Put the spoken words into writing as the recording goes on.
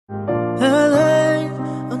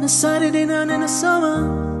On a Saturday night in the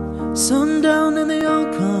summer, sundown and they all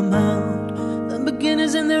come out.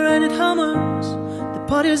 Lamborghinis and they're riding Hummers. The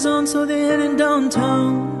party's on, so they're heading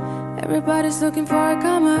downtown. Everybody's looking for a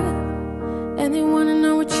come up, and they wanna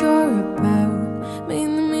know what you're about. Me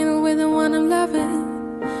in the middle with the one I'm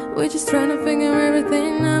loving. We're just trying to figure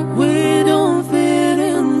everything out. We don't fit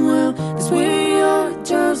in well, cause we are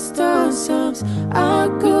just ourselves. I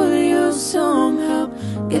could use some help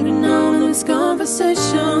getting on in this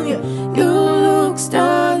conversation. Yeah, you look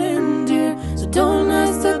styling, dear, so don't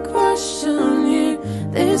ask the question here.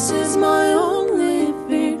 This is my only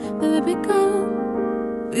fear, that they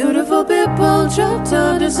become beautiful people, dropped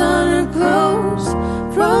out designer clothes,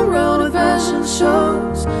 front row to fashion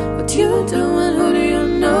shows. What you do and who do you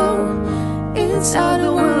know? Inside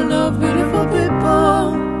the world of beautiful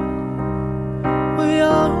people, we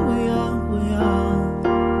are